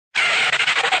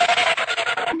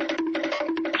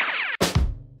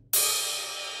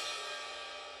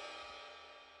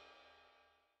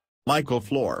Michael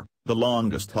Floor, the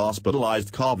longest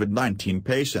hospitalized COVID-19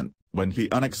 patient, when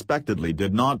he unexpectedly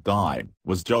did not die,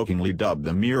 was jokingly dubbed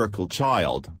the miracle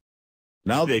child.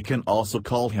 Now they can also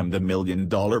call him the $1 million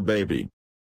baby.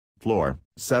 Floor,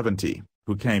 70,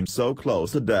 who came so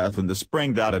close to death in the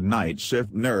spring that a night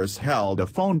shift nurse held a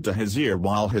phone to his ear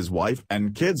while his wife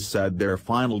and kids said their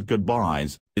final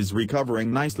goodbyes, is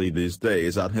recovering nicely these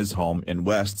days at his home in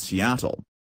West Seattle.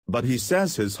 But he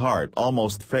says his heart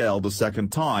almost failed a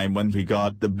second time when he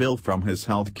got the bill from his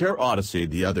healthcare odyssey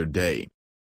the other day.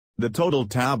 The total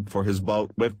tab for his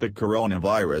bout with the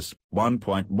coronavirus,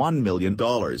 $1.1 million.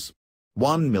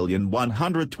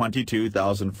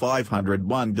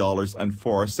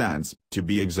 $1,122,501.04 to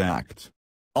be exact.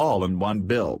 All in one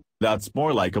bill. That's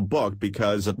more like a book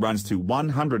because it runs to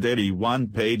 181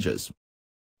 pages.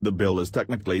 The bill is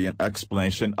technically an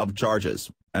explanation of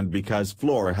charges, and because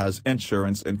Floor has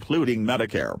insurance including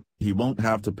Medicare, he won't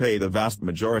have to pay the vast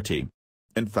majority.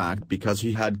 In fact, because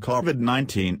he had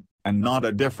COVID-19, and not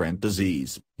a different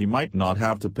disease, he might not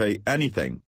have to pay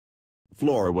anything.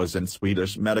 Floor was in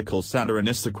Swedish medical center in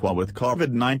Issaquah with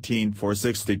COVID-19 for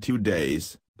 62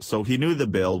 days, so he knew the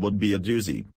bill would be a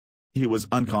doozy. He was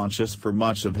unconscious for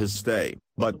much of his stay,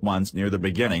 but once near the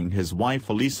beginning his wife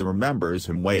Elisa remembers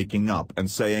him waking up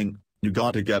and saying, "You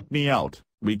gotta get me out,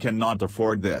 we cannot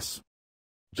afford this."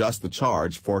 Just the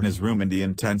charge for his room in the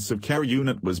intensive care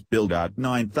unit was billed at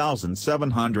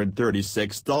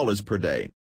 $9,736 per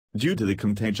day. Due to the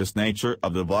contagious nature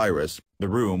of the virus, the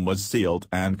room was sealed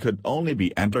and could only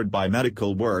be entered by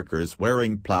medical workers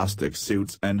wearing plastic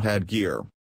suits and headgear.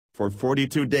 For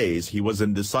 42 days he was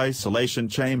in this isolation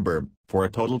chamber, for a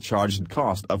total charged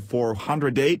cost of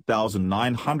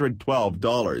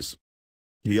 $408,912.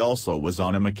 He also was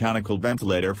on a mechanical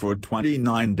ventilator for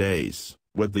 29 days,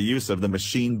 with the use of the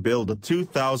machine billed at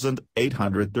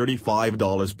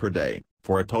 $2,835 per day,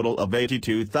 for a total of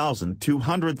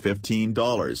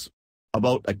 $82,215.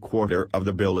 About a quarter of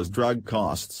the bill is drug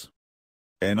costs.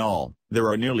 In all, there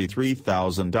are nearly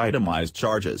 3,000 itemized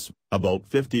charges, about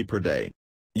 50 per day.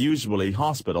 Usually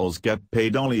hospitals get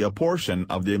paid only a portion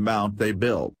of the amount they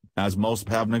bill, as most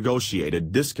have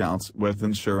negotiated discounts with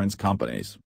insurance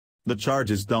companies. The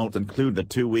charges don't include the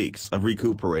 2 weeks of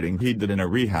recuperating he did in a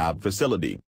rehab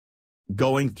facility.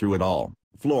 Going through it all,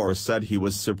 Floor said he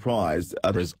was surprised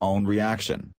at his own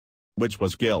reaction, which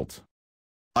was guilt.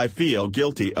 "I feel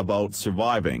guilty about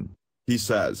surviving," he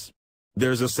says.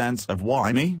 "There's a sense of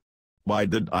why me? Why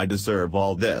did I deserve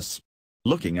all this?"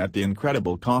 Looking at the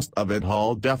incredible cost of it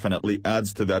all definitely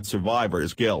adds to that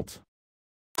survivor's guilt.